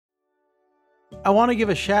I want to give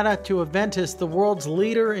a shout out to Aventis, the world's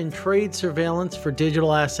leader in trade surveillance for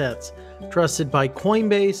digital assets. Trusted by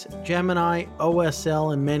Coinbase, Gemini,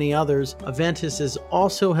 OSL, and many others, Aventis is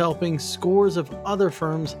also helping scores of other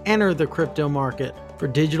firms enter the crypto market. For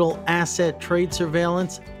digital asset trade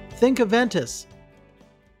surveillance, think Aventis.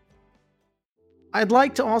 I'd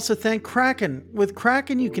like to also thank Kraken. With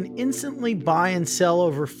Kraken, you can instantly buy and sell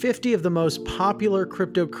over 50 of the most popular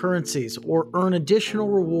cryptocurrencies or earn additional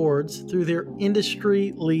rewards through their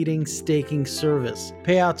industry-leading staking service.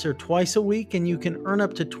 Payouts are twice a week and you can earn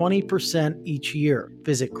up to 20% each year.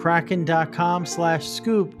 Visit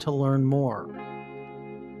kraken.com/scoop to learn more.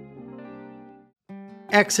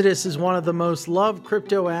 Exodus is one of the most loved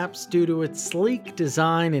crypto apps due to its sleek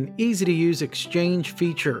design and easy-to-use exchange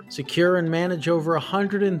feature. Secure and manage over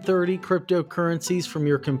 130 cryptocurrencies from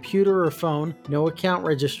your computer or phone. No account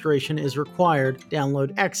registration is required.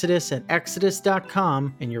 Download Exodus at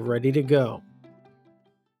exodus.com and you're ready to go.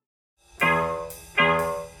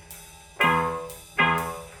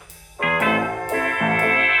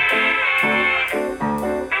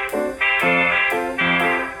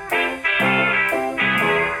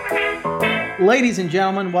 Ladies and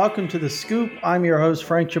gentlemen, welcome to The Scoop. I'm your host,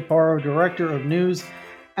 Frank Chaparro, Director of News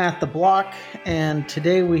at The Block, and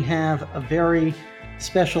today we have a very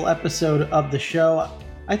special episode of the show.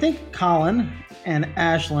 I think Colin and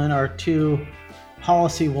Ashlyn, our two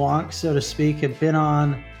policy wonks, so to speak, have been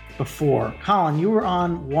on before. Colin, you were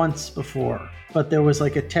on once before, but there was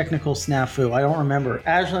like a technical snafu. I don't remember.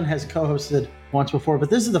 Ashlyn has co-hosted once before,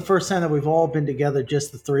 but this is the first time that we've all been together,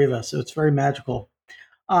 just the three of us, so it's very magical.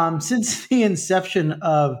 Since the inception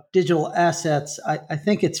of digital assets, I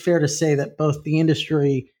think it's fair to say that both the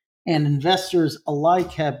industry and investors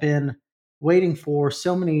alike have been waiting for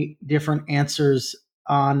so many different answers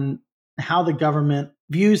on how the government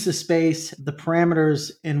views the space, the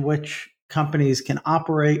parameters in which companies can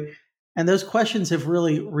operate. And those questions have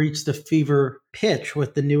really reached a fever pitch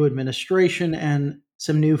with the new administration and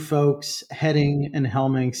some new folks heading and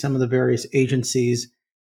helming some of the various agencies,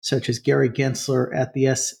 such as Gary Gensler at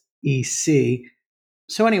the SEC.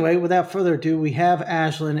 So anyway, without further ado, we have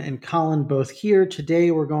Ashlyn and Colin both here. Today,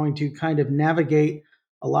 we're going to kind of navigate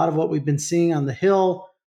a lot of what we've been seeing on the Hill.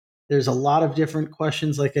 There's a lot of different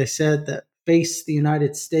questions, like I said, that face the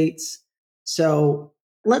United States. So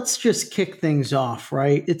let's just kick things off,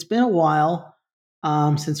 right? It's been a while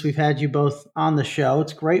since we've had you both on the show.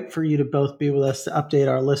 It's great for you to both be with us to update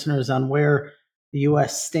our listeners on where the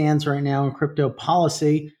U.S. stands right now in crypto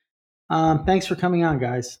policy. Thanks for coming on,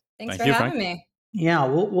 guys. Thanks for having me. Yeah,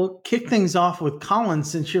 we'll kick things off with Colin,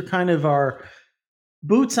 since you're kind of our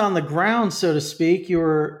boots on the ground, so to speak. You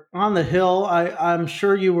were on the Hill. I'm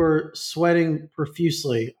sure you were sweating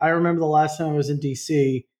profusely. I remember the last time I was in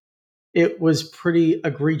D.C., it was pretty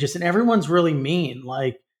egregious, and everyone's really mean.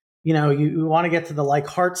 Like, you know, you want to get to the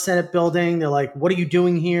Hart Senate building. They're like, what are you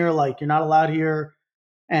doing here? Like, you're not allowed here.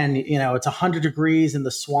 And, you know, it's 100 degrees in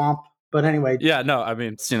the swamp. But anyway. Yeah, no, I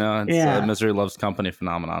mean, it's a misery loves company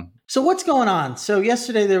phenomenon. So what's going on? So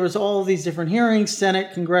yesterday there was all these different hearings,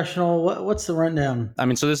 Senate, congressional. What's the rundown? I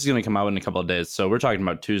mean, so this is going to come out in a couple of days. So we're talking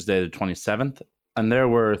about Tuesday, the 27th. And there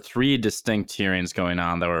were three distinct hearings going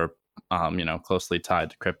on that were, closely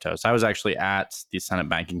tied to crypto. So I was actually at the Senate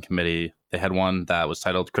Banking Committee. They had one that was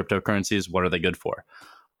titled Cryptocurrencies, What Are They Good For?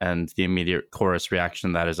 And the immediate chorus reaction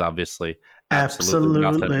to that is obviously absolutely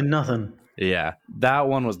nothing. Yeah, that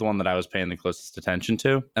one was the one that I was paying the closest attention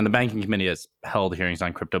to. And the Banking Committee has held hearings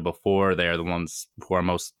on crypto before. They are the ones who are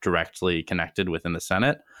most directly connected within the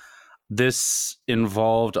Senate. This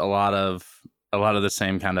involved a lot of the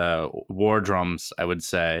same kind of war drums, I would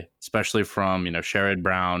say, especially from, Sherrod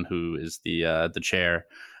Brown, who is the chair,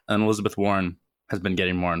 and Elizabeth Warren has been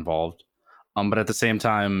getting more involved. But at the same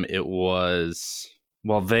time, it was,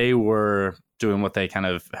 while they were doing what they kind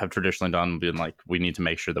of have traditionally done, being like, we need to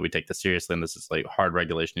make sure that we take this seriously, and this is like hard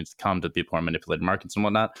regulation needs to come to people who are manipulating markets and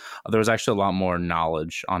whatnot. There was actually a lot more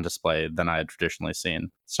knowledge on display than I had traditionally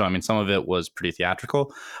seen. So, I mean, some of it was pretty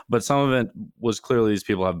theatrical, but some of it was clearly these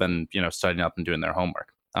people have been, studying up and doing their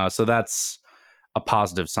homework. So that's a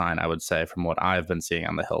positive sign, I would say, from what I've been seeing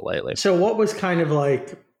on the Hill lately. So what was kind of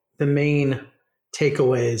like the main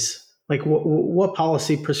takeaways? Like what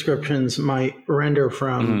policy prescriptions might render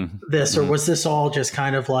from this, or was this all just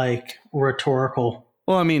kind of like rhetorical?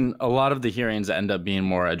 Well, I mean, a lot of the hearings end up being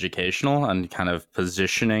more educational and kind of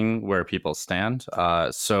positioning where people stand.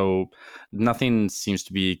 So nothing seems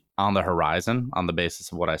to be on the horizon on the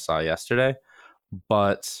basis of what I saw yesterday.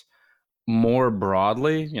 But more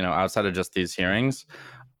broadly, outside of just these hearings,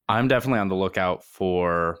 I'm definitely on the lookout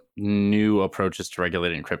for new approaches to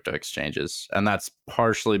regulating crypto exchanges. And that's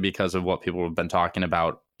partially because of what people have been talking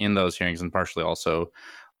about in those hearings, and partially also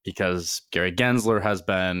because Gary Gensler has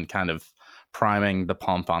been kind of priming the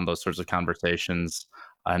pump on those sorts of conversations.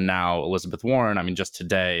 And now Elizabeth Warren, I mean, just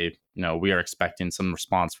today, we are expecting some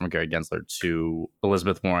response from Gary Gensler to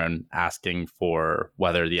Elizabeth Warren asking for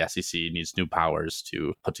whether the SEC needs new powers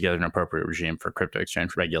to put together an appropriate regime for crypto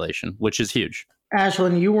exchange regulation, which is huge.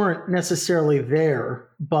 Ashlyn, you weren't necessarily there,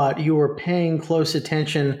 but you were paying close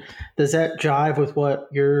attention. Does that jive with what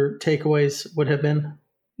your takeaways would have been?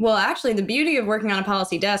 Well, actually, the beauty of working on a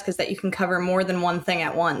policy desk is that you can cover more than one thing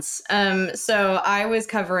at once. So I was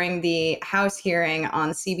covering the House hearing on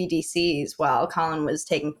CBDCs while Colin was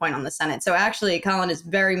taking point on the Senate. So actually, Colin is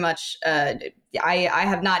very much, I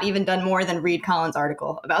have not even done more than read Colin's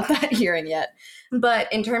article about that hearing yet.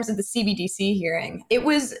 But in terms of the CBDC hearing, it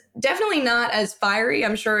was definitely not as fiery,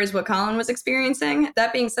 I'm sure, as what Colin was experiencing.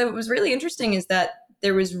 That being said, what was really interesting is that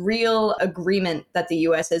there was real agreement that the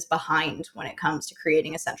US is behind when it comes to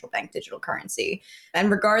creating a central bank digital currency. And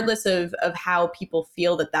regardless of how people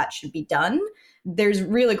feel that should be done, there's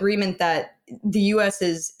real agreement that the US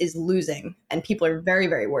is losing, and people are very,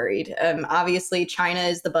 very worried. Obviously, China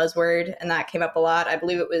is the buzzword, and that came up a lot. I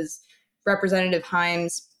believe it was Representative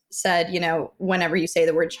Himes said, whenever you say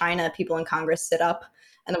the word China, people in Congress sit up.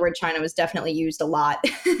 And the word China was definitely used a lot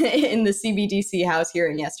in the CBDC House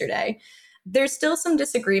hearing yesterday. There's still some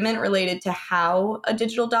disagreement related to how a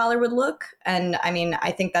digital dollar would look. And I mean, I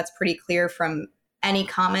think that's pretty clear from any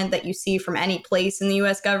comment that you see from any place in the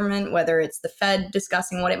US government, whether it's the Fed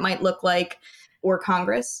discussing what it might look like or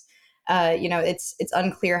Congress. It's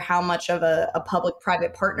unclear how much of a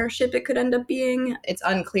public-private partnership it could end up being. It's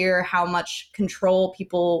unclear how much control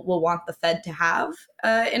people will want the Fed to have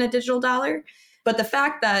in a digital dollar. But the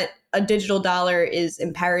fact that a digital dollar is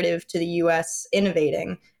imperative to the US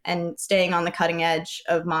innovating and staying on the cutting edge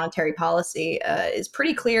of monetary policy is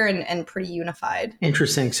pretty clear and pretty unified.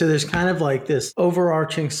 Interesting. So there's kind of like this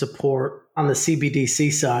overarching support on the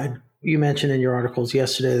CBDC side. You mentioned in your articles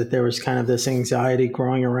yesterday that there was kind of this anxiety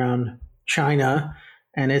growing around China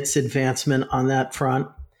and its advancement on that front.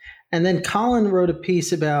 And then Colin wrote a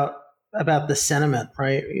piece about the sentiment,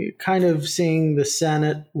 right? Kind of seeing the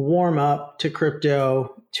Senate warm up to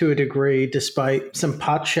crypto to a degree, despite some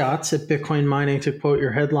pot shots at Bitcoin mining, to quote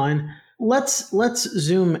your headline. Let's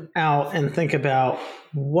zoom out and think about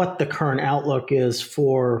what the current outlook is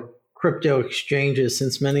for crypto exchanges,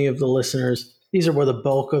 since many of the listeners, these are where the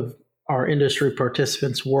bulk of our industry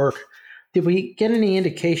participants work. Did we get any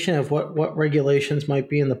indication of what regulations might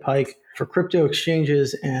be in the pike for crypto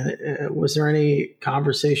exchanges? And was there any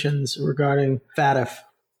conversations regarding FATF?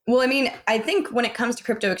 Well, I mean, I think when it comes to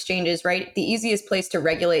crypto exchanges, right, the easiest place to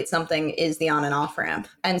regulate something is the on and off ramp.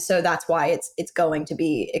 And so that's why it's going to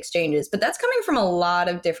be exchanges. But that's coming from a lot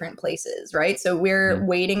of different places, right? So we're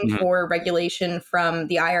waiting for regulation from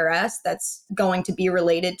the IRS that's going to be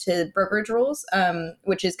related to brokerage rules,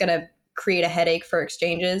 which is going to create a headache for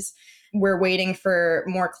exchanges. We're waiting for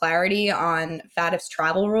more clarity on FATF's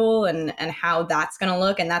travel rule and how that's going to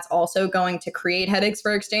look. And that's also going to create headaches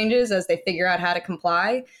for exchanges as they figure out how to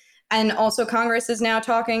comply. And also Congress is now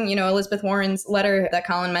talking, Elizabeth Warren's letter that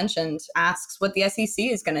Colin mentioned asks what the SEC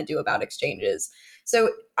is going to do about exchanges. So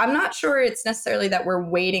I'm not sure it's necessarily that we're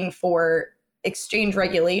waiting for exchange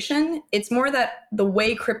regulation. It's more that the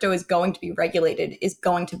way crypto is going to be regulated is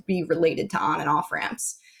going to be related to on and off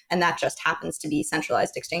ramps. And that just happens to be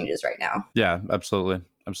centralized exchanges right now. Yeah, absolutely.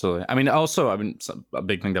 Absolutely. I mean, also, a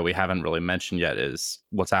big thing that we haven't really mentioned yet is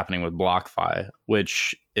what's happening with BlockFi,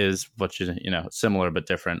 which is similar but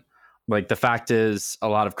different. Like, the fact is, a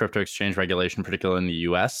lot of crypto exchange regulation, particularly in the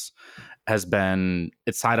US, it's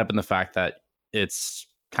tied up in the fact that it's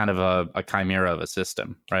kind of a chimera of a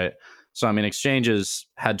system, right? So, I mean, exchanges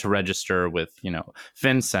had to register with,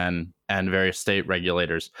 FinCEN and various state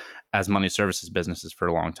regulators as money services businesses for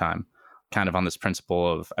a long time, kind of on this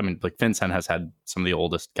principle of, like FinCEN has had some of the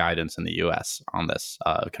oldest guidance in the US on this,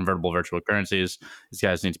 convertible virtual currencies. These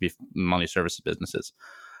guys need to be money services businesses.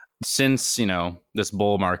 Since, this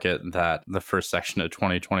bull market that the first section of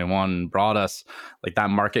 2021 brought us, like,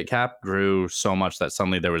 that market cap grew so much that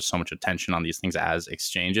suddenly there was so much attention on these things as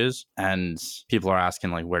exchanges. And people are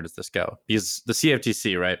asking, like, where does this go? Because the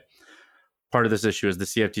CFTC, right? Part of this issue is the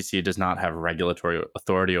CFTC does not have regulatory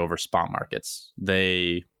authority over spot markets.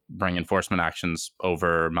 They bring enforcement actions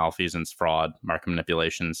over malfeasance, fraud, market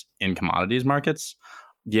manipulations in commodities markets.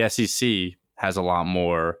 The SEC has a lot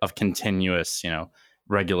more of continuous,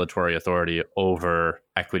 regulatory authority over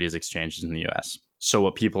equities exchanges in the US. So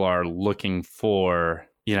what people are looking for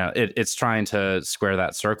it's trying to square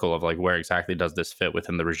that circle of like, where exactly does this fit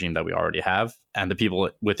within the regime that we already have? And the people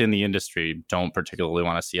within the industry don't particularly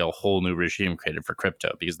want to see a whole new regime created for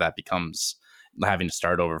crypto, because that becomes having to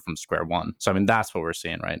start over from square one. So, I mean, that's what we're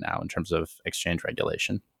seeing right now in terms of exchange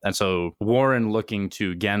regulation. And so Warren looking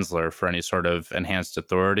to Gensler for any sort of enhanced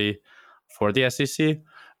authority for the SEC,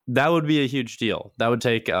 that would be a huge deal. That would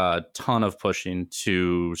take a ton of pushing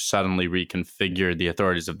to suddenly reconfigure the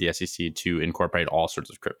authorities of the SEC to incorporate all sorts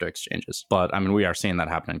of crypto exchanges. But I mean, we are seeing that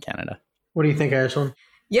happen in Canada. What do you think, Ashlyn?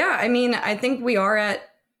 Yeah, I mean, I think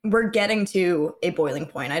we're getting to a boiling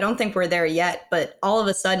point. I don't think we're there yet, but all of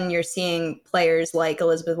a sudden you're seeing players like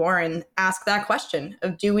Elizabeth Warren ask that question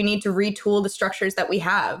of, do we need to retool the structures that we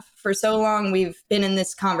have? For so long, we've been in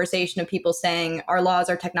this conversation of people saying our laws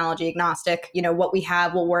are technology agnostic. What we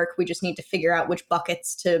have will work. We just need to figure out which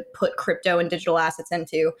buckets to put crypto and digital assets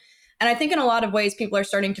into. And I think in a lot of ways, people are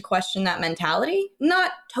starting to question that mentality.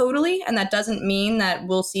 Not totally, and that doesn't mean that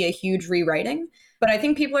we'll see a huge rewriting. But I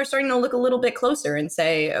think people are starting to look a little bit closer and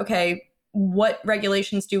say, okay, what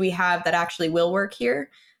regulations do we have that actually will work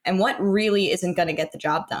here? And what really isn't going to get the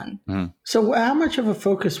job done? Mm. So how much of a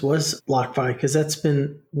focus was BlockFi? Because that's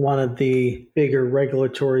been one of the bigger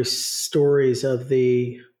regulatory stories of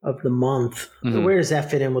the month. Mm-hmm. Where does that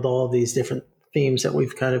fit in with all of these different themes that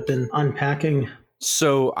we've kind of been unpacking?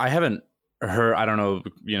 So I haven't heard, I don't know,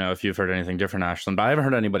 if you've heard anything different, Ashlyn, but I haven't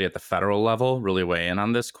heard anybody at the federal level really weigh in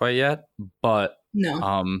on this quite yet. But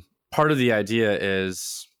no. Part of the idea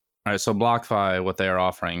is, all right, so BlockFi, what they are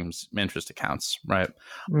offering is interest accounts, right?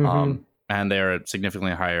 Mm-hmm. And they are at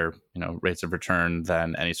significantly higher, rates of return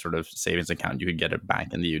than any sort of savings account you could get at a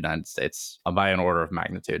bank in the United States by an order of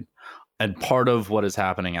magnitude. And part of what is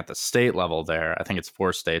happening at the state level there, I think it's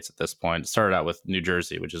 4 states at this point. It started out with New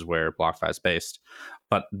Jersey, which is where BlockFi is based.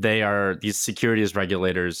 But these securities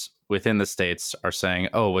regulators within the states are saying,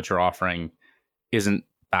 oh, what you're offering isn't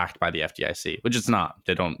backed by the FDIC, which it's not.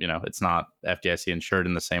 They don't, it's not FDIC insured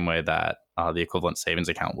in the same way that the equivalent savings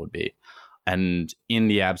account would be. And in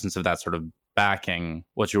the absence of that sort of backing,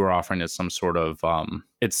 what you are offering is some sort of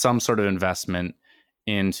investment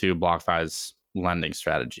into BlockFi's lending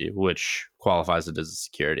strategy, which qualifies it as a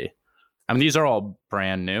security. I mean, these are all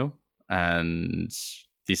brand new, and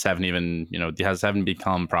these haven't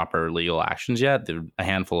become proper legal actions yet. There are a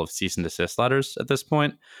handful of cease and desist letters at this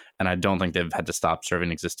point, and I don't think they've had to stop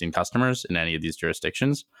serving existing customers in any of these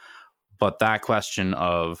jurisdictions. But that question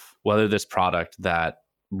of whether this product that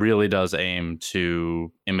really does aim to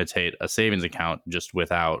imitate a savings account just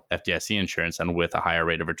without FDIC insurance and with a higher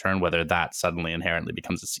rate of return, whether that suddenly inherently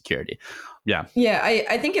becomes a security. Yeah. Yeah,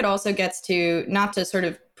 I think it also gets to, not to sort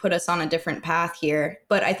of put us on a different path here,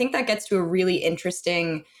 but I think that gets to a really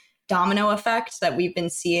interesting domino effect that we've been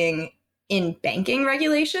seeing in banking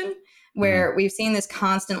regulation, where we've seen this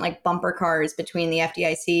constant like bumper cars between the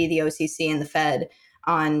FDIC, the OCC, and the Fed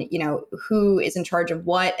on, who is in charge of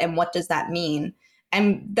what and what does that mean.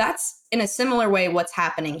 And that's in a similar way what's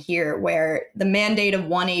happening here, where the mandate of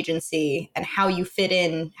one agency and how you fit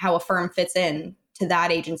in, how a firm fits in to that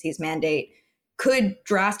agency's mandate could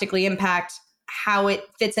drastically impact how it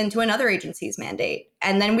fits into another agency's mandate.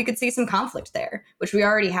 And then we could see some conflict there, which we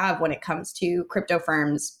already have when it comes to crypto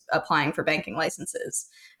firms applying for banking licenses.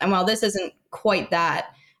 And while this isn't quite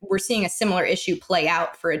that, we're seeing a similar issue play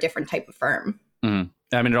out for a different type of firm. Mm-hmm.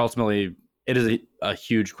 I mean, it is a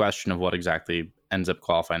huge question of what exactly ends up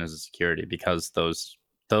qualifying as a security, because those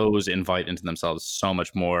invite into themselves so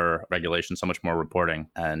much more regulation, so much more reporting,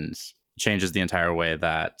 and changes the entire way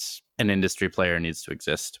that an industry player needs to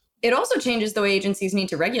exist. It also changes the way agencies need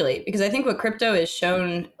to regulate, because I think what crypto has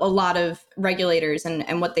shown a lot of regulators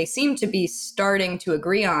and what they seem to be starting to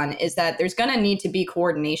agree on is that there's going to need to be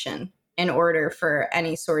coordination in order for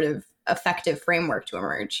any sort of effective framework to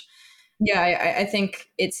emerge. Yeah, I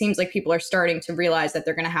think it seems like people are starting to realize that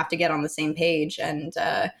they're going to have to get on the same page, and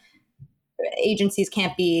agencies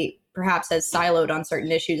can't be perhaps as siloed on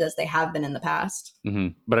certain issues as they have been in the past. Mm-hmm.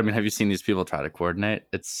 But I mean, have you seen these people try to coordinate?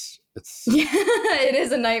 It's it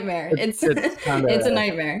is a nightmare. It's a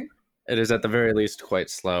nightmare. It is at the very least quite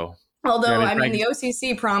slow. Although, I mean, the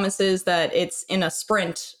OCC promises that it's in a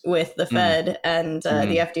sprint with the Fed and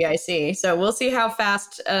the FDIC. So we'll see how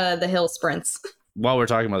fast the Hill sprints. While we're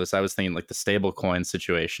talking about this, I was thinking like the stablecoin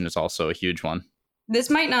situation is also a huge one. This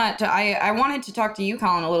might not, I wanted to talk to you,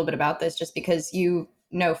 Colin, a little bit about this, just because you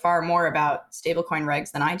know far more about stablecoin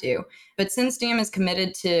regs than I do. But since Diem is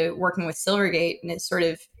committed to working with Silvergate and is sort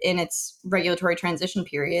of in its regulatory transition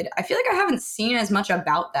period, I feel like I haven't seen as much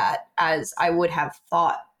about that as I would have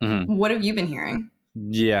thought. Mm-hmm. What have you been hearing?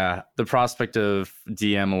 Yeah, the prospect of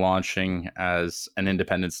DM launching as an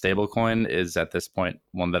independent stablecoin is at this point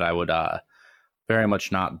one that I would very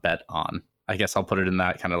much not bet on. I guess I'll put it in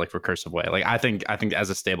that kind of like recursive way. Like I think as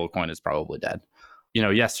a stablecoin is probably dead.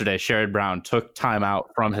 Yesterday Sherrod Brown took time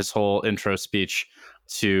out from his whole intro speech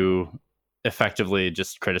to effectively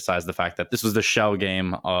just criticize the fact that this was the shell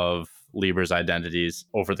game of Libra's identities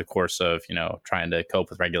over the course of, trying to cope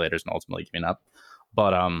with regulators and ultimately giving up.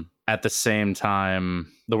 But at the same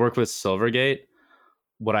time, the work with Silvergate,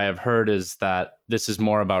 what I have heard is that this is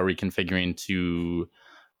more about reconfiguring to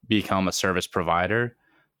become a service provider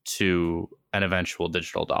to an eventual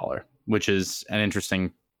digital dollar, which is an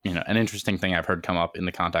interesting thing I've heard come up in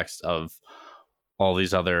the context of all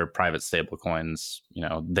these other private stablecoins.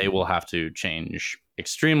 They will have to change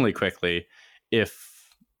extremely quickly if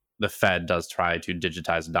the Fed does try to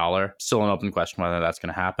digitize a dollar. Still an open question whether that's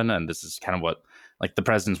going to happen. And this is kind of what, like, the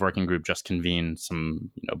president's working group just convened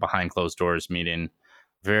some, behind closed doors meeting.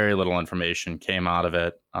 Very little information came out of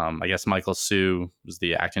it. I guess Michael Hsu was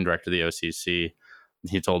the acting director of the OCC.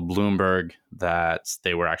 He told Bloomberg that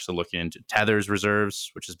they were actually looking into Tether's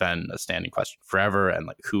reserves, which has been a standing question forever, and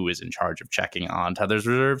like who is in charge of checking on Tether's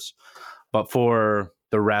reserves. But for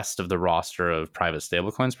the rest of the roster of private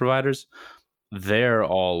stablecoins providers, they're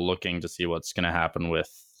all looking to see what's going to happen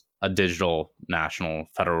with a digital national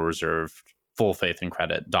Federal Reserve full faith and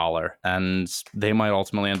credit dollar, and they might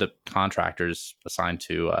ultimately end up contractors assigned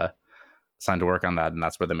to work on that, and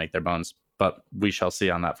that's where they make their bones. But we shall see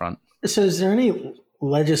on that front. So is there any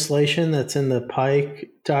legislation that's in the pike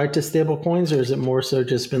tied to stablecoins, or is it more so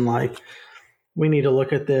just been like, we need to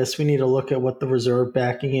look at this, we need to look at what the reserve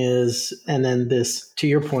backing is, and then this, to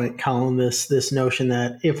your point, Colin, this notion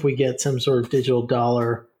that if we get some sort of digital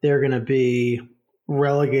dollar, they're going to be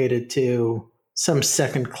relegated to some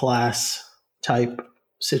second class type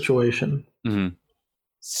situation? Mm-hmm.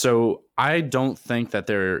 So I don't think that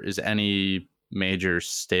there is any major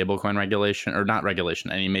stablecoin regulation, or not regulation,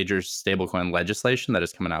 any major stablecoin legislation that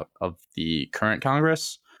is coming out of the current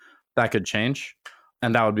Congress. That could change.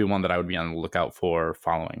 And that would be one that I would be on the lookout for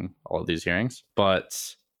following all of these hearings.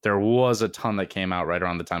 But there was a ton that came out right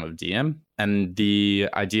around the time of DM. And the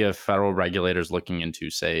idea of federal regulators looking into,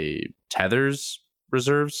 say, Tether's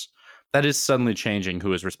reserves, that is suddenly changing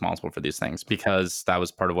who is responsible for these things, because that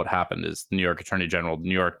was part of what happened is the New York Attorney General, the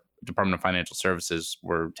New York Department of Financial Services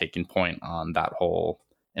were taking point on that whole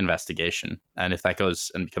investigation. And if that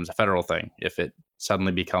goes and becomes a federal thing, if it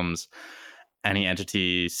suddenly becomes any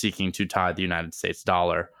entity seeking to tie the United States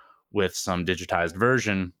dollar with some digitized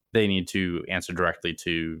version, they need to answer directly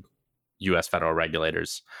to U.S. federal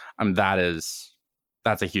regulators.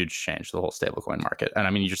 That's a huge change to the whole stablecoin market. And I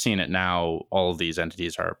mean, you're seeing it now. All of these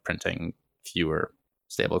entities are printing fewer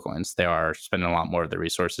stablecoins. They are spending a lot more of their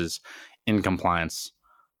resources in compliance,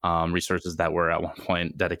 resources that were at one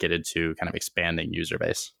point dedicated to kind of expanding user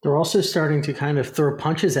base. They're also starting to kind of throw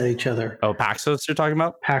punches at each other. Oh, Paxos you're talking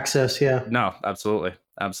about? Paxos, yeah. No, absolutely.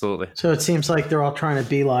 Absolutely. So it seems like they're all trying to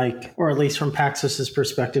be like, or at least from Paxos's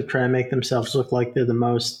perspective, trying to make themselves look like they're the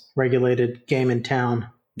most regulated game in town.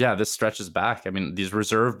 Yeah, this stretches back. I mean, these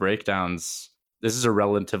reserve breakdowns, this is a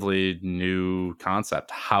relatively new concept.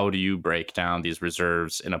 How do you break down these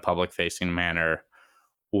reserves in a public-facing manner?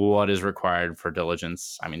 What is required for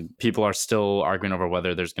diligence? I mean, people are still arguing over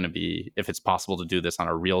whether there's going to be, if it's possible to do this on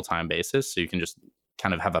a real-time basis, so you can just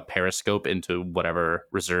kind of have a periscope into whatever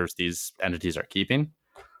reserves these entities are keeping.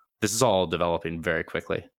 This is all developing very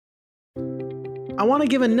quickly. I want to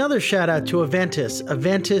give another shout out to Aventis.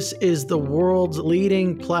 Aventis is the world's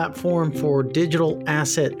leading platform for digital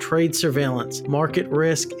asset trade surveillance, market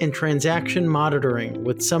risk, and transaction monitoring,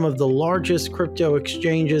 with some of the largest crypto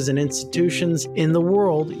exchanges and institutions in the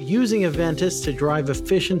world using Aventis to drive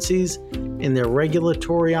efficiencies in their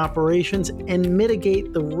regulatory operations and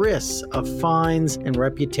mitigate the risks of fines and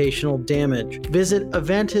reputational damage. Visit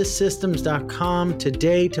AventisSystems.com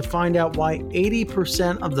today to find out why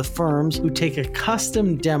 80% of the firms who take a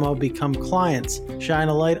custom demo become clients. Shine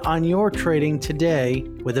a light on your trading today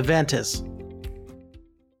with Aventis.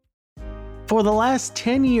 For the last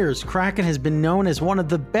 10 years, Kraken has been known as one of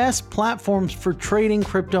the best platforms for trading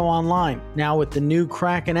crypto online. Now with the new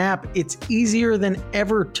Kraken app, it's easier than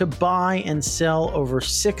ever to buy and sell over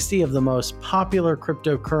 60 of the most popular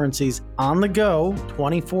cryptocurrencies on the go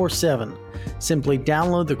 24/7. Simply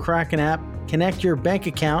download the Kraken app, connect your bank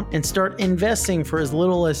account, and start investing for as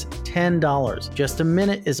little as $10. Just a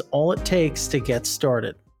minute is all it takes to get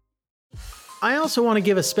started. I also want to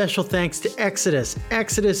give a special thanks to Exodus.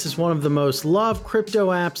 Exodus is one of the most loved crypto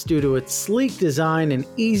apps due to its sleek design and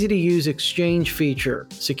easy-to-use exchange feature.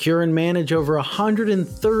 Secure and manage over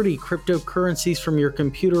 130 cryptocurrencies from your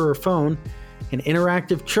computer or phone, and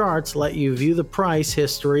interactive charts let you view the price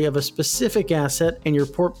history of a specific asset and your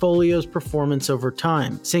portfolio's performance over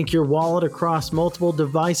time. Sync your wallet across multiple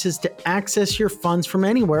devices to access your funds from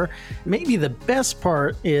anywhere. Maybe the best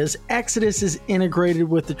part is Exodus is integrated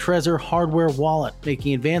with the Trezor hardware wallet,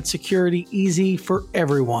 making advanced security easy for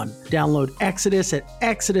everyone. Download Exodus at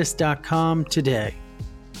exodus.com today.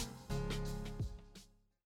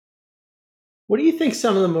 What do you think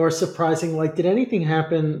some of the more surprising, did anything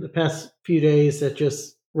happen the past few days that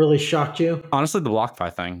just really shocked you? Honestly, the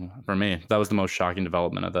BlockFi thing for me, that was the most shocking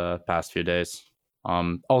development of the past few days.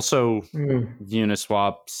 Also,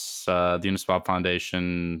 Uniswap's, the Uniswap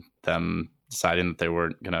Foundation, them deciding that they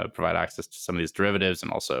weren't going to provide access to some of these derivatives,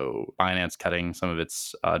 and also Binance cutting some of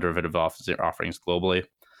its derivative offerings globally.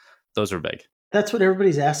 Those are big. That's what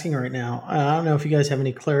everybody's asking right now. I don't know if you guys have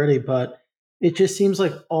any clarity, but it just seems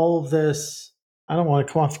like all of this, I don't want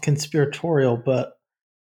to come off conspiratorial, but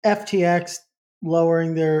FTX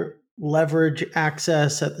lowering their leverage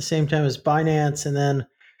access at the same time as Binance, and then,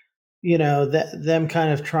 them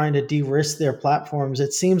kind of trying to de-risk their platforms.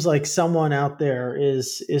 It seems like someone out there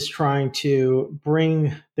is trying to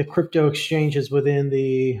bring the crypto exchanges within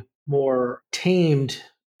the more tamed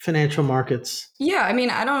financial markets. Yeah, I mean,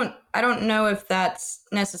 I don't know if that's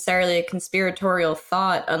necessarily a conspiratorial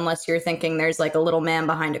thought, unless you're thinking there's like a little man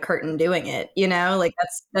behind a curtain doing it,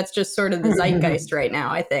 that's just sort of the zeitgeist right now.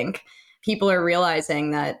 I think people are realizing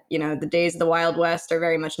that, the days of the Wild West are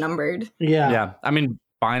very much numbered. Yeah. I mean,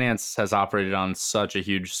 Binance has operated on such a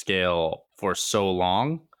huge scale for so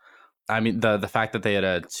long. I mean, the fact that they had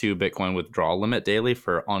a 2 Bitcoin withdrawal limit daily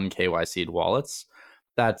for un-KYC'd wallets,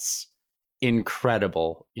 that's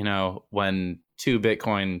incredible. When 2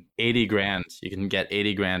 Bitcoin, 80 grand, you can get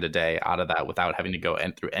 80 grand a day out of that without having to go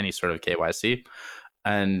through any sort of KYC.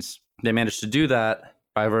 And they managed to do that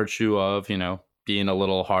by virtue of, being a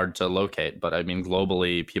little hard to locate. But I mean,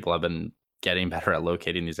 globally, people have been getting better at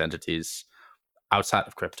locating these entities outside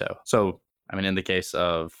of crypto. So, I mean, in the case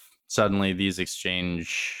of suddenly these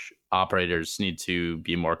exchange operators need to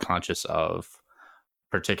be more conscious of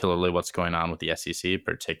particularly what's going on with the SEC,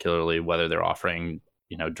 particularly whether they're offering,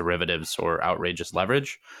 derivatives or outrageous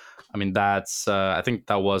leverage. I mean, that's, I think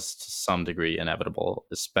that was to some degree inevitable,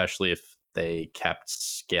 especially if they kept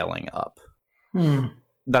scaling up.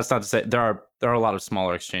 That's not to say there are a lot of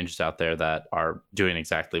smaller exchanges out there that are doing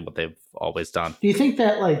exactly what they've always done. Do you think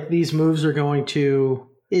that these moves are going to,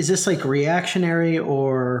 is this reactionary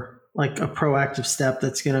or a proactive step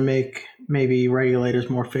that's going to make maybe regulators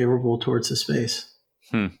more favorable towards the space?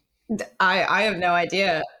 I have no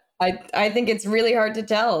idea. I think it's really hard to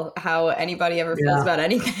tell how anybody ever feels about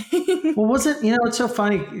anything. Well, was it, it's so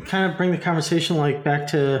funny, kind of bring the conversation back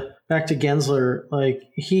to Gensler.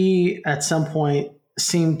 He at some point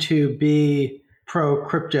seemed to be pro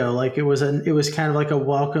crypto. It was kind of like a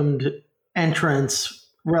welcomed entrance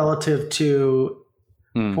relative to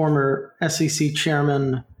former SEC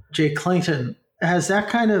chairman Jay Clayton. Has that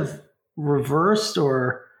kind of reversed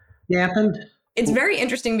or dampened? It's very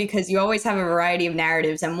interesting because you always have a variety of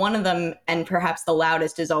narratives, and one of them, and perhaps the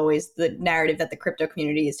loudest, is always the narrative that the crypto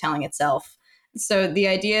community is telling itself. So the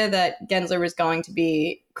idea that Gensler was going to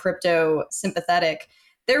be crypto sympathetic,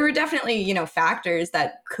 there were definitely, factors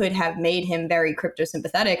that could have made him very crypto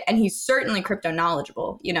sympathetic, and he's certainly crypto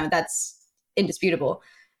knowledgeable. That's indisputable.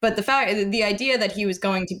 But the idea that he was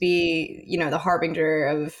going to be, the harbinger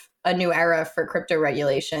of a new era for crypto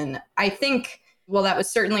regulation, I think, well, that was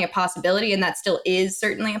certainly a possibility, and that still is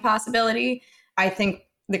certainly a possibility. I think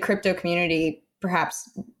the crypto community perhaps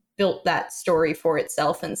built that story for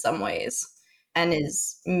itself in some ways, and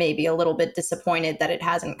is maybe a little bit disappointed that it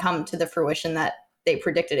hasn't come to the fruition that they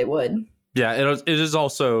predicted it would. Yeah, it is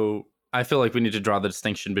also, I feel like we need to draw the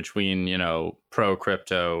distinction between, pro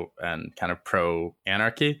crypto and kind of pro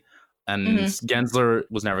anarchy. And Gensler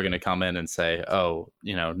was never going to come in and say, oh,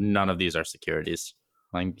 none of these are securities.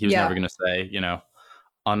 He was never going to say,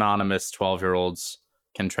 anonymous 12-year-olds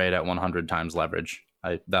can trade at 100 times leverage.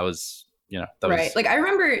 That was right. I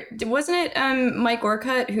remember, wasn't it Mike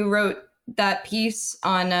Orcutt who wrote that piece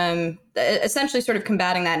on essentially sort of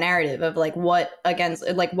combating that narrative of why a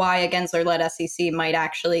Gensler-led SEC might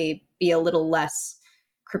actually be a little less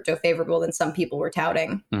crypto favorable than some people were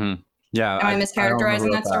touting. Mm-hmm. Yeah. Am I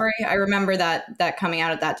mischaracterizing that story? I remember that coming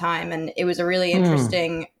out at that time, and it was a really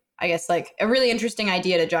interesting, I guess, a really interesting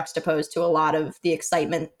idea to juxtapose to a lot of the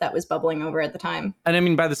excitement that was bubbling over at the time. And I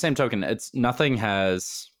mean, by the same token, nothing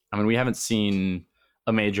has I mean, we haven't seen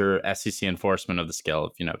a major SEC enforcement of the scale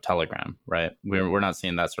of, Telegram, right? We're not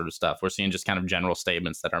seeing that sort of stuff. We're seeing just kind of general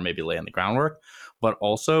statements that are maybe laying the groundwork. But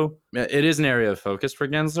also, it is an area of focus for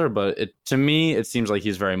Gensler, but to me, it seems like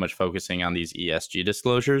he's very much focusing on these ESG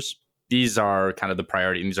disclosures. These are kind of the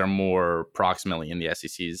priority, and these are more proximately in the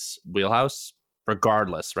SEC's wheelhouse,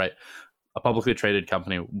 regardless, right? A publicly traded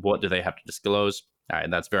company, what do they have to disclose? All right,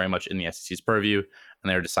 that's very much in the SEC's purview, and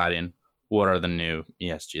they're deciding what are the new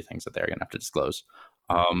ESG things that they're going to have to disclose.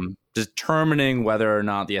 Determining whether or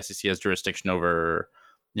not the SEC has jurisdiction over,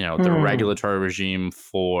 the regulatory regime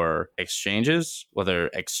for exchanges, whether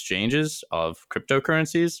exchanges of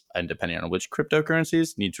cryptocurrencies, and depending on which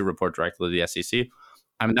cryptocurrencies, need to report directly to the SEC.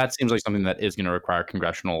 I mean, that seems like something that is going to require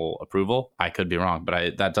congressional approval. I could be wrong,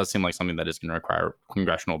 but that does seem like something that is going to require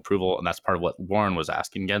congressional approval. And that's part of what Warren was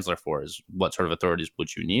asking Gensler for, is what sort of authorities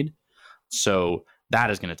would you need? So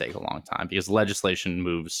that is going to take a long time because legislation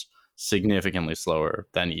moves significantly slower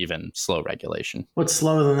than even slow regulation. What's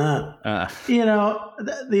slower than that?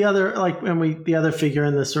 The other, the other figure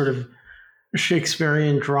in this sort of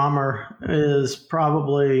Shakespearean drama is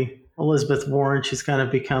probably Elizabeth Warren. She's kind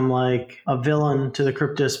of become like a villain to the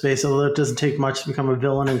crypto space, although it doesn't take much to become a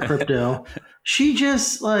villain in crypto. She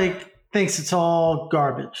just thinks it's all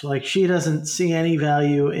garbage. She doesn't see any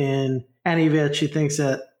value in any of it. She thinks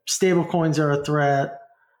that stable coins are a threat.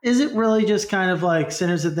 Is it really just kind of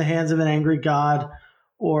sinners at the hands of an angry God,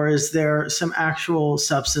 or is there some actual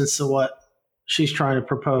substance to what she's trying to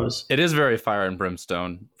propose? It is very fire and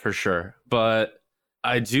brimstone, for sure. But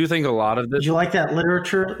I do think a lot of this... Did you like that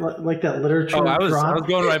literature? Oh, I was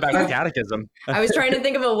going right back to catechism. I was trying to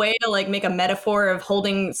think of a way to make a metaphor of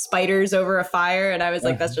holding spiders over a fire, and I was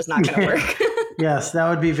like, that's just not going to work. Yes, that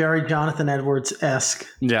would be very Jonathan Edwards-esque.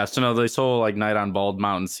 Yeah, so no, this whole Night on Bald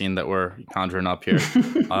Mountain scene that we're conjuring up here.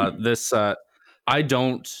 I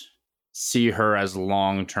don't see her as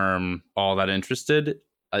long-term all that interested.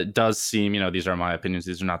 It does seem, these are my opinions,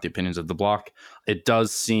 these are not the opinions of the block. It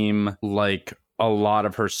does seem like a lot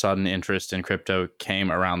of her sudden interest in crypto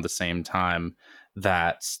came around the same time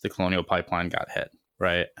that the Colonial Pipeline got hit,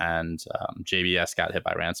 right? And JBS got hit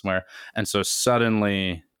by ransomware. And so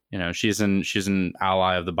suddenly, she's an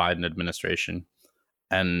ally of the Biden administration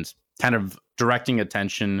and kind of directing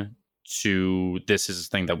attention to this is a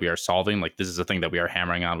thing that we are solving. This is a thing that we are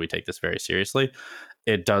hammering on. We take this very seriously.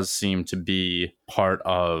 It does seem to be part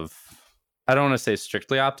of, I don't want to say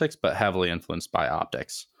strictly optics, but heavily influenced by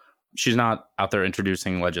optics. She's not out there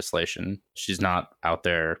introducing legislation. She's not out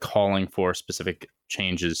there calling for specific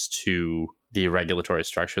changes to the regulatory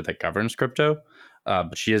structure that governs crypto.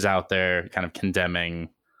 But she is out there kind of condemning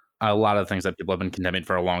a lot of things that people have been condemning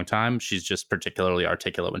for a long time. She's just particularly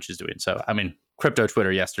articulate when she's doing so. I mean, crypto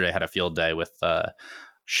Twitter yesterday had a field day with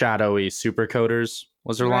shadowy supercoders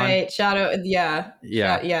was her line. Right, shadow, yeah.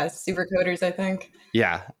 Supercoders, I think.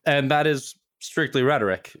 Yeah, and that is strictly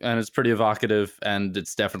rhetoric, and it's pretty evocative, and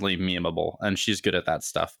it's definitely memeable, and she's good at that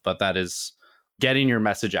stuff. But that is getting your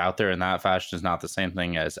message out there in that fashion is not the same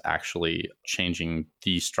thing as actually changing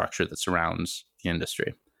the structure that surrounds the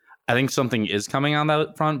industry. I think something is coming on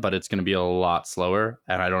that front, but it's going to be a lot slower,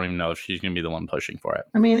 and I don't even know if she's going to be the one pushing for it.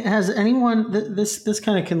 I mean, has anyone, this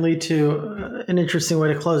kind of can lead to an interesting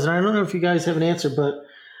way to close, and I don't know if you guys have an answer, but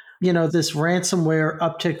this ransomware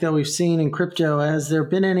uptick that we've seen in crypto, has there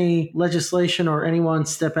been any legislation or anyone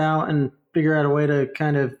step out and figure out a way to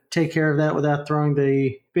kind of take care of that without throwing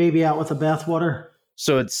the baby out with the bathwater?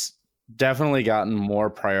 So it's definitely gotten more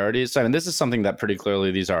priorities. I mean, this is something that pretty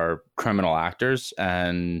clearly these are criminal actors,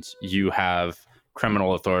 and you have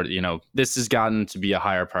criminal authority. This has gotten to be a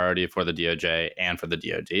higher priority for the DOJ and for the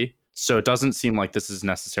DOD. So it doesn't seem like this is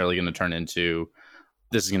necessarily going to turn into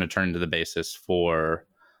the basis for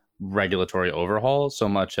regulatory overhaul so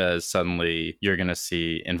much as suddenly you're going to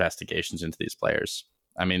see investigations into these players.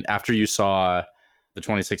 I mean, after you saw the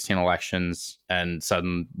 2016 elections and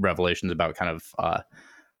sudden revelations about kind of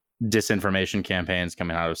disinformation campaigns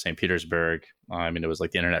coming out of St. Petersburg, I mean, it was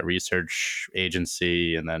the Internet Research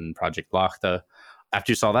Agency and then Project Lachta.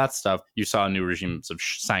 After you saw that stuff, you saw new regimes of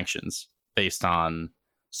sanctions based on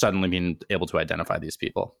suddenly being able to identify these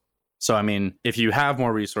people. So, I mean, if you have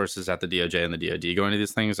more resources at the DOJ and the DOD going to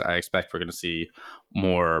these things, I expect we're going to see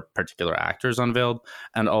more particular actors unveiled.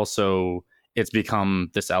 And also, it's become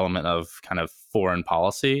this element of kind of foreign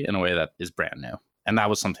policy in a way that is brand new. And that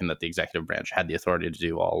was something that the executive branch had the authority to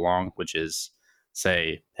do all along, which is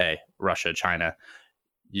say, hey, Russia, China,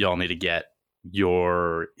 y'all need to get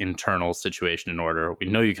your internal situation in order. We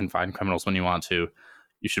know you can find criminals when you want to.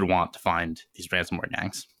 You should want to find these ransomware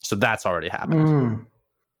gangs. So that's already happened.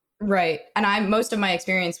 Right. And most of my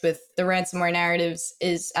experience with the ransomware narratives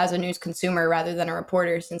is as a news consumer rather than a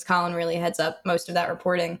reporter, since Colin really heads up most of that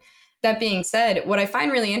reporting. That being said, what I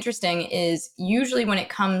find really interesting is usually when it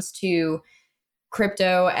comes to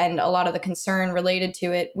crypto and a lot of the concern related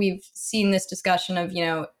to it, we've seen this discussion of,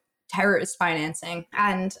 terrorist financing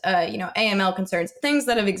and AML concerns, things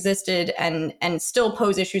that have existed and still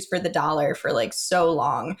pose issues for the dollar for like so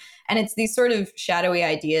long. And it's these sort of shadowy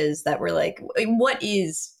ideas that we're like, what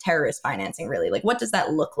is terrorist financing really? Like, what does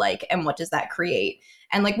that look like and what does that create?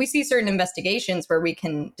 And like we see certain investigations where we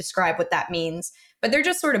can describe what that means, but they're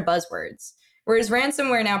just sort of buzzwords. Whereas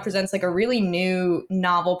ransomware now presents like a really new,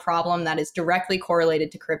 novel problem that is directly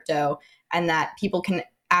correlated to crypto and that people can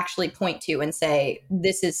actually point to and say,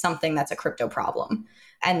 this is something that's a crypto problem.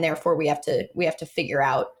 And therefore we have to figure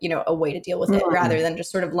out, a way to deal with it rather than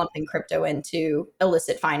just sort of lumping crypto into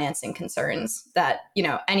illicit financing concerns that,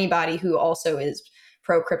 anybody who also is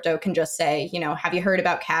pro crypto can just say, have you heard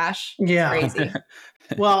about cash? Yeah. It's crazy.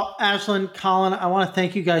 Well, Ashlyn, Colin, I want to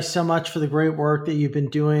thank you guys so much for the great work that you've been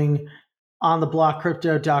doing on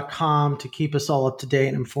theblockcrypto.com to keep us all up to date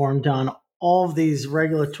and informed on all of these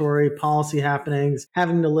regulatory policy happenings,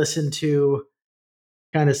 having to listen to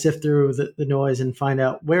kind of sift through the noise and find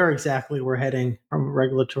out where exactly we're heading from a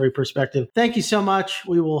regulatory perspective. Thank you so much.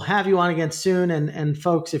 We will have you on again soon. And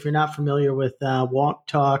folks, if you're not familiar with Walk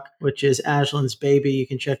Talk, which is Ashlyn's baby, you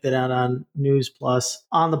can check that out on News Plus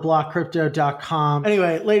on theblockcrypto.com.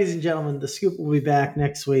 Anyway, ladies and gentlemen, The Scoop will be back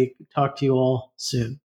next week. Talk to you all soon.